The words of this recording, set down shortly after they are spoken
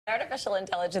Artificial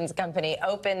intelligence company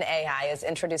OpenAI is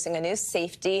introducing a new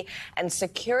safety and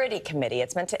security committee.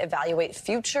 It's meant to evaluate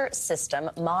future system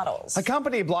models. A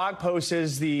company blog post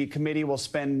says the committee will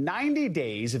spend 90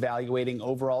 days evaluating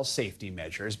overall safety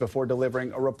measures before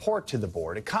delivering a report to the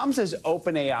board. It comes as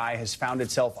OpenAI has found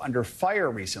itself under fire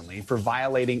recently for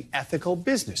violating ethical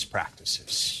business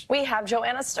practices. We have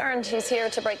Joanna Stern. She's here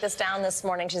to break this down this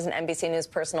morning. She's an NBC News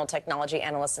personal technology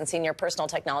analyst and senior personal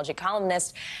technology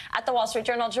columnist at the Wall Street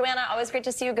Journal. Joanna, always great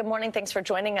to see you. Good morning. Thanks for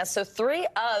joining us. So 3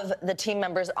 of the team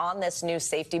members on this new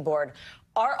safety board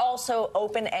are also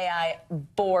OpenAI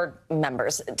board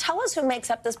members. Tell us who makes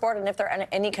up this board and if there are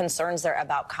any concerns there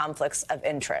about conflicts of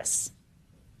interest.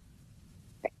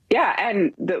 Yeah,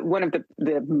 and one of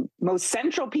the most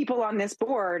central people on this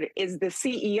board is the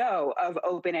CEO of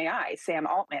OpenAI, Sam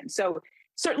Altman. So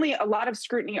certainly a lot of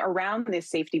scrutiny around this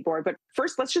safety board. But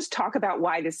first, let's just talk about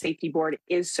why the safety board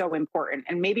is so important,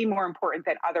 and maybe more important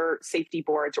than other safety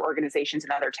boards or organizations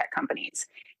and other tech companies.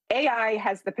 AI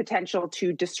has the potential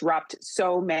to disrupt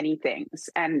so many things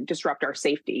and disrupt our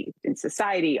safety in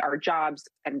society, our jobs,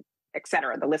 and et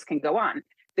cetera. The list can go on.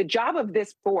 The job of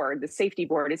this board, the safety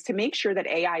board, is to make sure that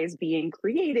AI is being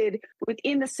created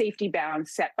within the safety bounds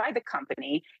set by the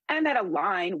company and that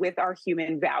align with our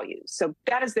human values. So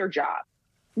that is their job.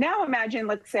 Now imagine,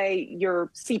 let's say your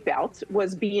seatbelt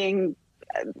was being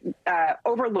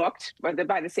overlooked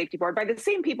by the safety board by the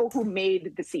same people who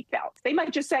made the seatbelt. They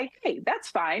might just say, hey, that's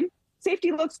fine.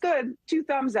 Safety looks good. 2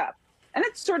 thumbs up. And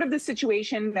that's sort of the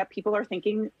situation that people are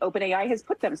thinking OpenAI has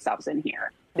put themselves in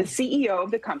here. The CEO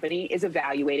of the company is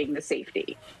evaluating the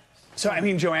safety. So, I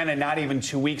mean, Joanna, not even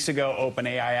 2 weeks ago,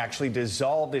 OpenAI actually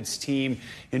dissolved its team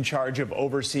in charge of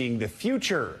overseeing the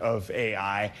future of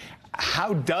AI.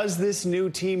 How does this new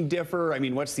team differ? I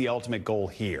mean, what's the ultimate goal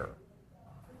here?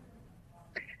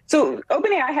 So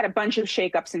OpenAI had a bunch of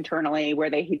shakeups internally where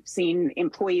they've seen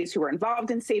employees who were involved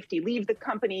in safety leave the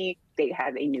company. They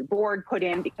had a new board put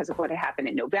in because of what had happened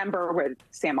in November, where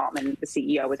Sam Altman, the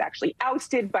CEO, was actually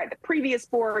ousted by the previous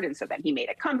board. And so then he made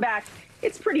a comeback.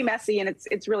 It's pretty messy, and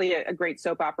it's really a great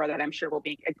soap opera that I'm sure will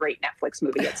be a great Netflix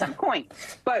movie at some point.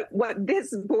 But what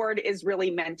this board is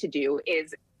really meant to do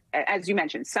is, as you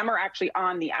mentioned, some are actually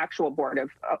on the actual board of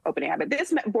OpenAI, but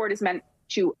this board is meant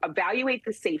to evaluate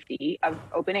the safety of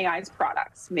OpenAI's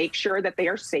products, make sure that they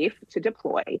are safe to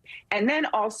deploy, and then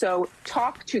also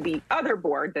talk to the other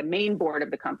board, the main board of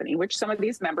the company, which some of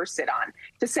these members sit on,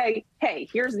 to say, hey,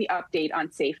 here's the update on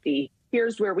safety.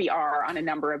 Here's where we are on a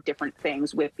number of different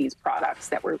things with these products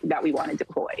that we want to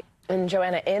deploy. And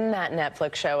Joanna, in that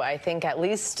Netflix show, I think at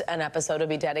least an episode will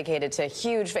be dedicated to a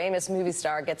huge famous movie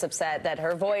star gets upset that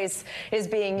her voice is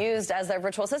being used as their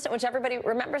virtual assistant, which everybody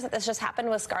remembers that this just happened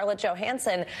with Scarlett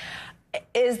Johansson.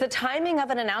 Is the timing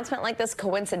of an announcement like this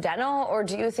coincidental, or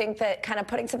do you think that kind of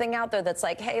putting something out there that's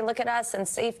like, hey, look at us and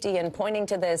safety and pointing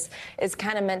to this is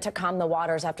kind of meant to calm the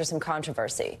waters after some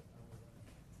controversy?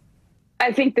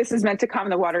 I think this is meant to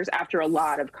calm the waters after a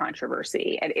lot of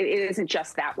controversy. And it isn't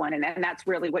just that one. And that's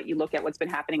really what you look at what's been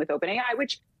happening with OpenAI,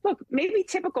 which, look, may be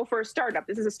typical for a startup.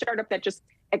 This is a startup that just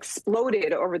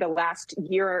exploded over the last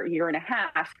year and a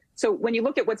half. So when you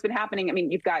look at what's been happening, I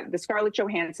mean, you've got the Scarlett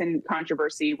Johansson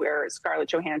controversy where Scarlett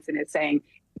Johansson is saying,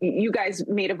 you guys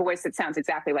made a voice that sounds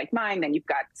exactly like mine. Then you've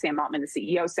got Sam Altman, the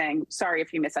CEO, saying, sorry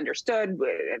if you misunderstood.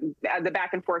 The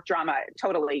back and forth drama,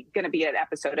 totally going to be an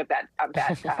episode of that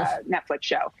Netflix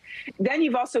show. Then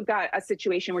you've also got a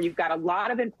situation where you've got a lot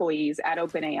of employees at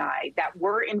OpenAI that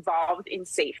were involved in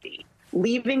safety,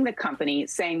 leaving the company,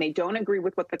 saying they don't agree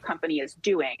with what the company is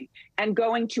doing, and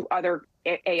going to other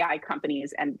AI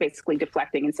companies and basically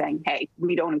deflecting and saying, hey,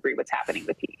 we don't agree what's happening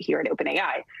with here at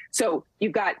OpenAI. So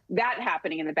you've got that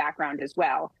happening in the background as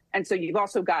well. And so you've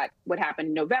also got what happened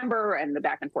in November and the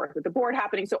back and forth with the board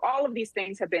happening. So all of these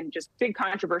things have been just big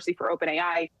controversy for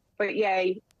OpenAI. But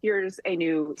yay, here's a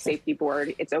new safety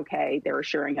board. It's okay. They're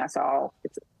assuring us all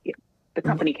the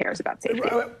company cares about safety.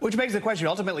 Which begs the question,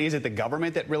 ultimately, is it the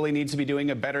government that really needs to be doing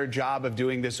a better job of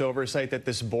doing this oversight that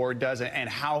this board does? And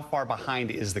how far behind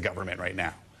is the government right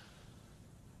now?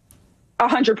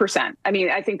 100%. I mean,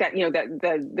 I think that,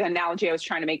 the analogy I was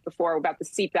trying to make before about the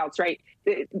seatbelts, right?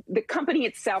 The company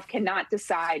itself cannot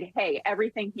decide, hey,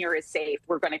 everything here is safe,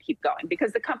 we're going to keep going,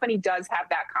 because the company does have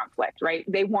that conflict, right?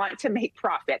 They want to make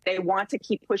profit. They want to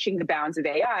keep pushing the bounds of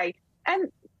AI.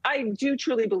 And I do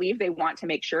truly believe they want to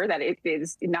make sure that it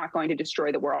is not going to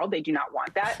destroy the world. They do not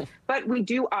want that. But we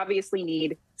do obviously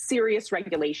need serious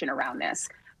regulation around this.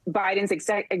 Biden's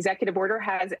executive order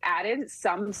has added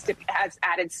some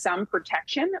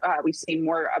protection. We've seen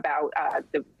more about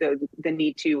the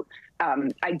need to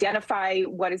identify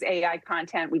what is AI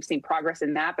content. We've seen progress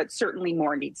in that, but certainly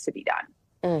more needs to be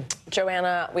done.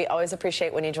 Joanna, we always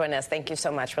appreciate when you join us. Thank you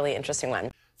so much. Really interesting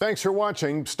one. Thanks for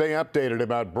watching. Stay updated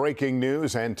about breaking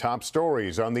news and top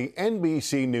stories on the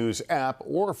NBC News app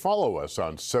or follow us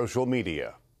on social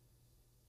media.